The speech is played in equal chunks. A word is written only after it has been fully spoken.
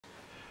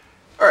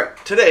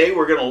Today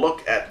we're going to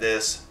look at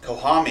this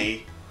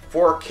KUHAIMI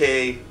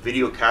 4K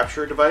video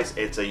capture device.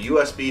 It's a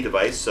USB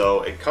device,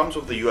 so it comes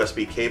with a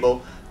USB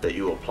cable that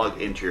you will plug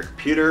into your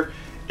computer.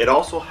 It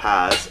also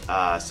has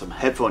some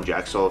headphone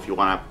jacks, so if you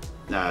want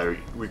to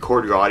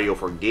record your audio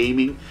for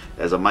gaming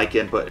as a mic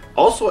input.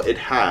 Also, it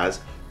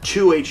has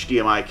two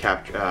HDMI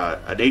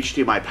an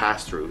HDMI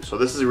pass-through. So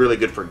this is really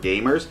good for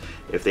gamers.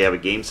 If they have a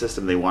game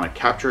system, they want to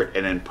capture it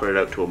and then put it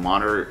out to a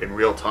monitor in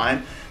real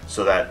time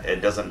so that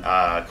it doesn't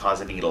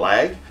cause any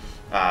lag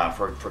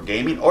for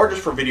gaming, or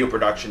just for video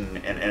production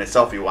in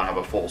itself if you want to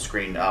have a full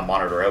screen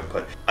monitor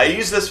output. I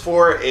use this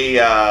for a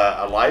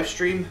live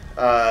stream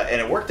and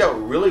it worked out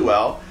really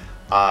well.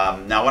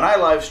 Now when I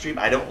live stream,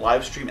 I don't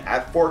live stream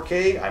at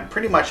 4K. I'm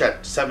pretty much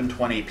at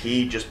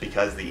 720p just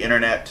because the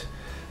internet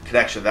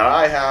connection that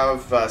I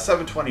have,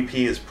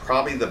 720p is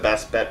probably the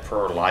best bet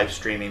for live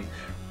streaming.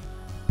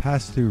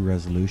 Pass-through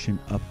resolution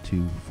up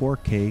to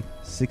 4K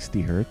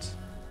 60 Hz.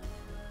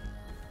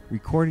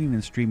 Recording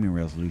and streaming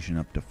resolution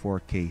up to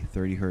 4K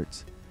 30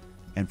 Hz.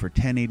 And for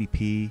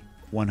 1080p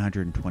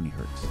 120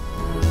 Hz.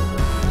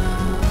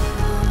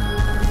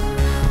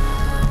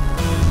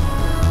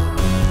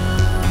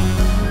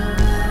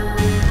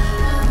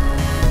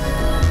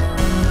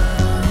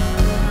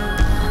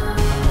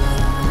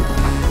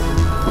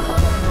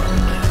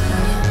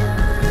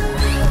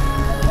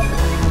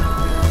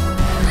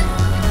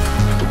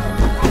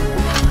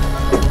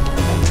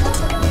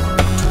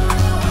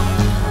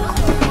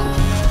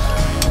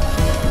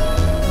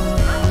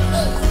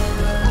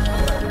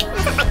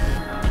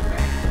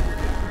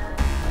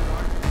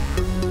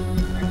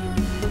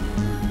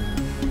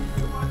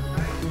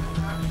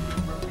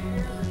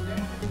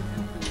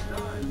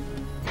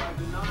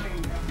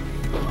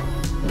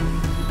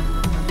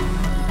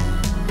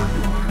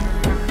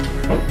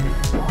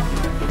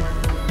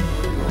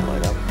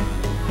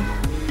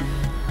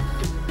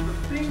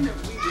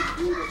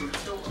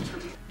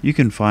 You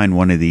can find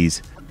one of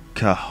these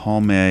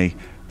KUHAIMI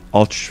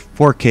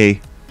 4K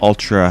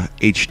Ultra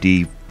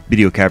HD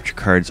video capture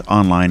cards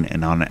online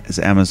and on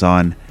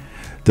Amazon.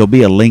 There'll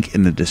be a link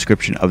in the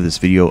description of this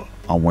video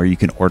on where you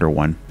can order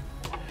one.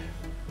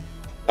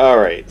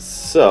 Alright,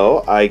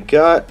 so I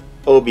got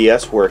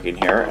OBS working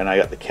here and I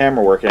got the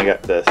camera working. I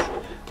got this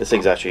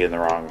thing's actually in the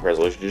wrong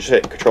resolution. You just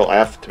hit Control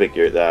F to make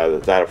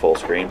that a full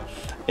screen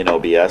in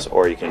OBS,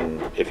 or you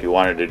can, if you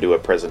wanted to do a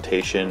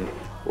presentation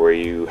where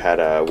you had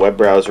a web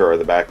browser or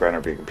the background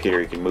of your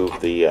computer, you can move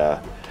the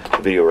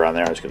video around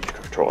there. I'm just going to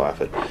Control F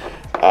it.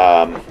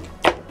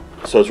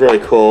 So it's really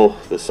cool,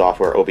 the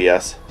software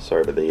OBS,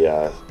 sorry about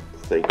the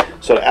thing.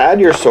 So to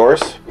add your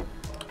source,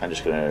 I'm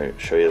just going to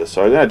show you this.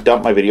 So I'm going to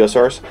dump my video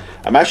source.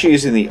 I'm actually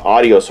using the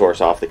audio source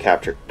off the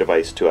capture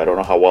device too. I don't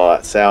know how well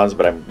that sounds,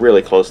 but I'm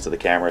really close to the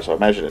camera, so I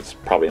imagine it's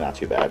probably not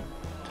too bad.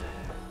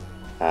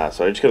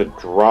 So I'm just going to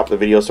drop the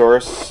video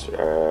source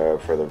for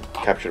the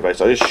capture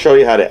device. I'll just show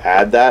you how to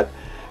add that.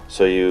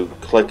 So you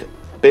click,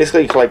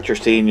 basically select your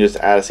scene, you just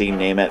add a scene,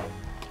 name it,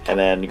 and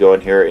then you go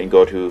in here and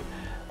go to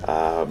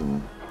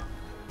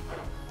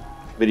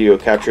video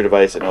capture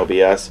device and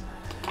OBS.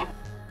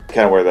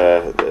 Kind of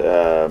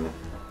where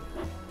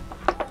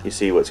you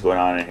see what's going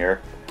on in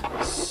here.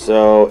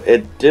 So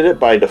it did it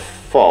by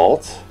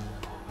default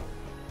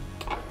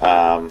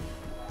for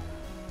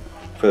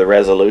the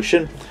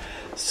resolution.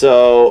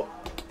 So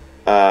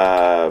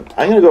I'm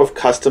going to go with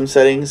custom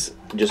settings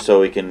just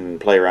so we can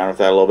play around with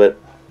that a little bit.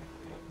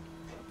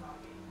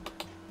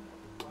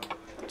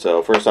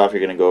 So first off,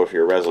 you're going to go with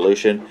your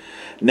resolution.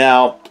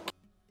 Now,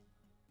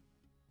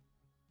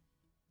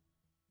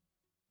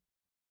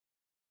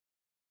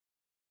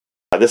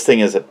 this thing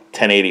is a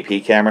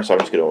 1080p camera, so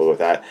I'm just going to go with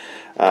that.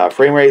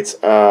 Frame rates,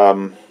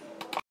 the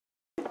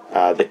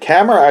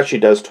camera actually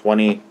does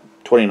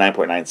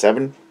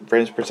 29.97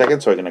 frames per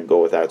second, so I'm going to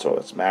go with that, so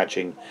it's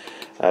matching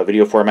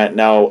video format.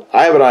 Now,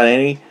 I have it on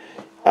any.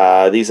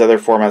 These other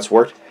formats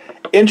worked.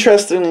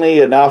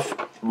 Interestingly enough,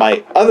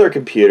 my other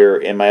computer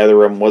in my other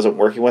room wasn't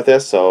working with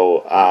this,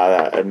 so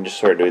I'm just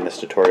sort of doing this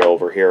tutorial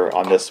over here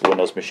on this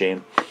Windows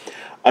machine.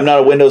 I'm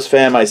not a Windows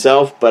fan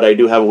myself, but I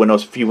do have a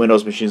few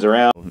Windows machines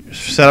around.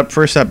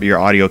 First up your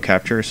audio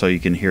capture so you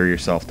can hear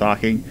yourself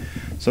talking.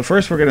 So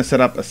first we're going to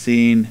set up a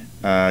scene.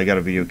 I got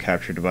a video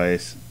capture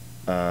device.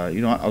 You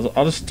know what,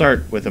 I'll just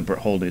start with a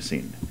whole new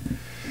scene.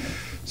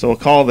 So we'll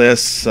call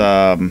this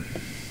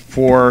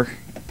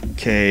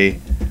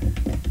 4K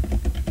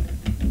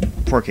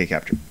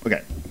capture.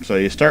 Okay, so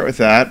you start with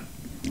that.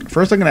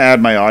 First I'm going to add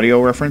my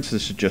audio reference.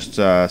 This is just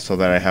so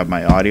that I have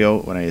my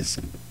audio. When I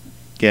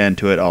get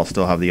into it, I'll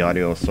still have the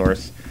audio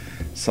source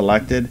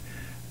selected.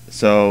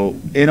 So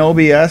in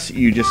OBS,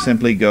 you just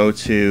simply go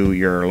to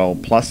your little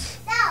plus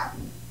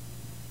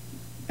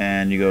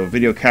and you go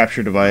video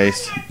capture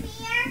device,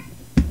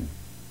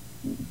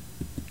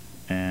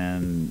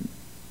 and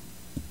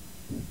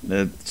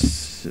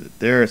it's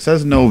there. It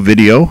says no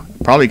video,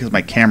 probably because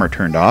my camera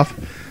turned off.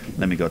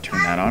 Let me go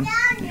turn that on.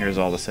 Here's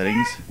all the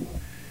settings.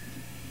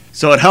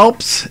 So it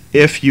helps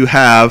if you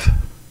have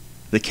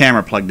the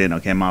camera plugged in.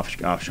 Okay, I'm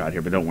off shot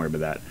here, but don't worry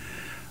about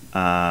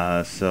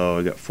So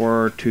we got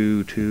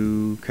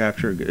 422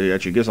 capture. It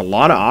actually gives a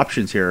lot of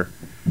options here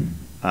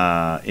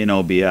in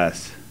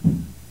OBS.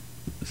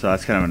 So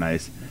that's kind of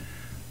nice.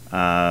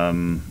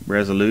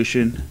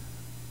 Resolution.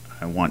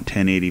 I want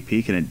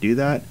 1080p. Can it do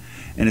that?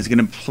 And it's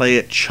going to play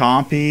it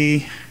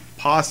choppy,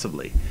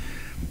 possibly.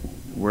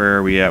 Where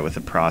are we at with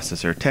the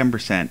processor?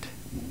 10%.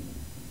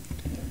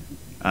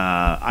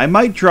 I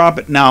might drop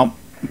it now.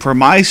 For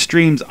my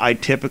streams, I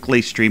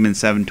typically stream in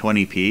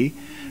 720p,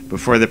 but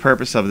for the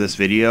purpose of this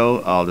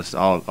video, I'll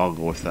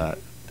go with that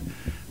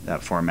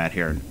format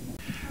here.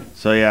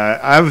 So yeah,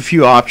 I have a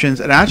few options,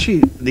 and actually,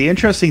 the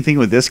interesting thing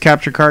with this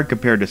capture card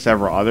compared to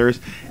several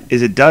others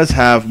is it does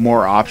have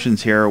more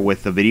options here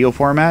with the video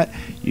format.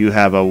 You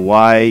have a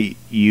YUYV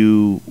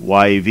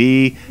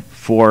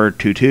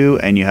 422,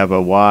 and you have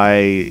a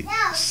YCBCR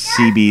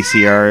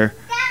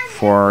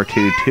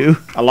 422.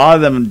 A lot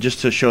of them just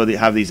to show that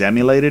have these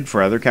emulated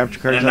for other capture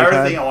cards. And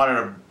another thing I wanted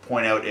to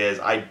point out is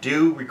I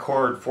do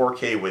record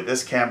 4K with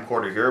this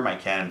camcorder here, my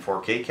Canon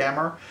 4K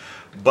camera,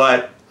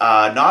 but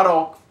not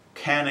all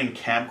Canon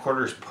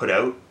camcorders put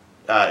out.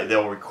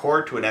 They'll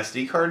record to an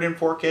SD card in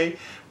 4K,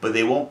 but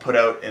they won't put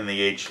out in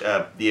the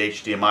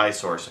HDMI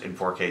source in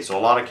 4K. So a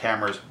lot of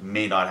cameras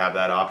may not have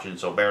that option.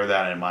 So bear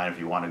that in mind if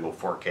you want to go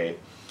 4K.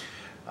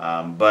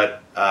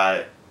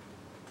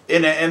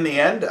 In the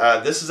end,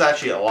 this is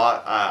actually a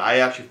lot. I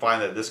actually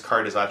find that this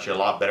card is actually a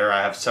lot better.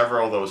 I have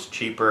several of those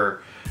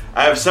cheaper.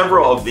 I have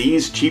several of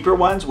these cheaper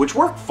ones, which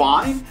work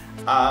fine.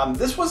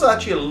 This was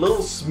actually a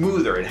little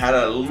smoother. It had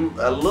a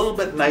little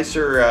bit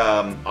nicer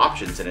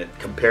options in it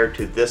compared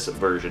to this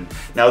version.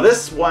 Now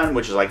this one,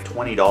 which is like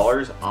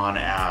 $20 on,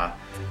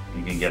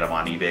 you can get them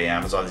on eBay,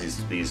 Amazon.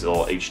 These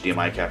little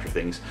HDMI capture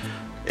things.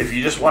 If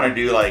you just want to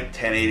do like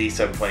 1080,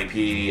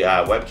 720p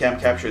webcam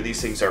capture, these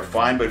things are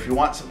fine. But if you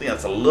want something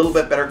that's a little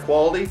bit better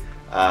quality,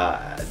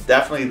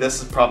 definitely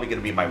this is probably going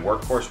to be my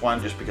workhorse one,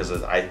 just because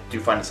I do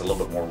find it's a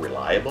little bit more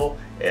reliable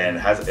and it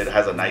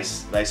has a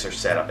nicer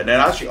setup. And it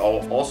actually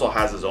also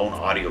has its own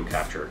audio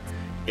capture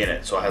in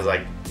it. So it has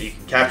like, you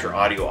can capture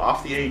audio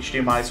off the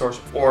HDMI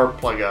source or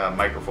plug a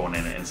microphone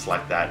in it and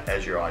select that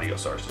as your audio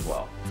source as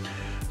well.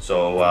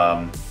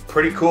 So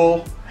pretty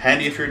cool,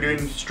 handy if you're doing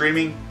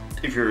streaming.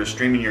 If you're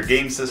streaming your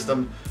game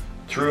system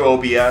through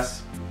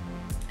OBS,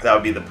 that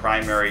would be the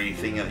primary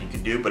thing that you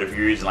can do. But if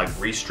you're using like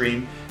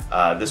Restream,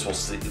 this will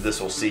see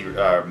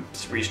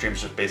Restream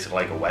is just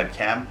basically like a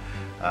webcam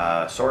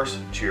source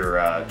to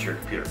your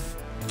computer.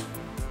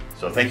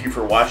 So thank you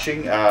for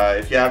watching.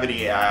 If you have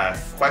any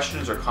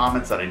questions or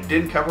comments that I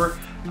didn't cover,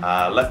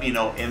 let me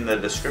know in the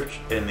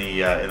description, in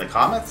the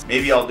comments.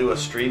 Maybe I'll do a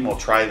stream. We'll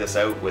try this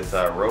out with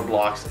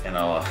Roblox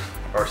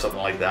or something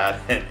like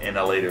that in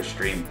a later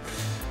stream.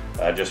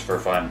 Just for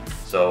fun.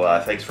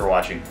 So thanks for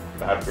watching.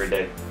 Have a great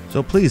day.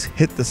 So please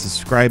hit the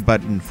subscribe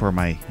button for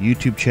my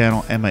YouTube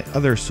channel and my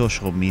other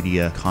social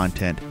media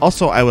content.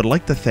 Also, I would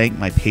like to thank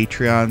my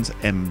Patreons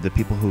and the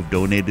people who've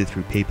donated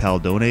through PayPal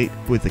Donate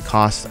with the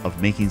cost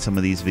of making some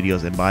of these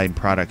videos and buying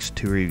products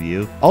to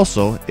review.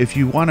 Also, if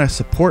you want to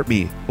support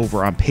me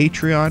over on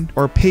Patreon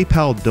or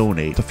PayPal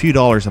Donate, it's a few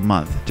dollars a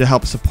month to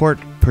help support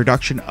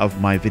production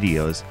of my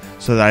videos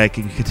so that I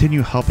can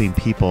continue helping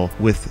people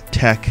with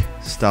tech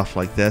stuff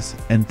like this.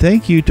 And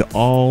thank you to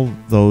all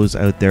those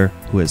out there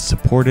who has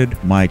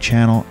supported my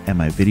channel and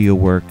my video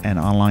work and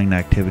online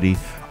activity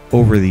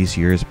over these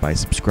years by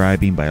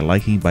subscribing, by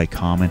liking, by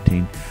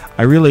commenting.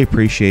 I really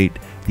appreciate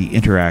the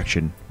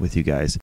interaction with you guys.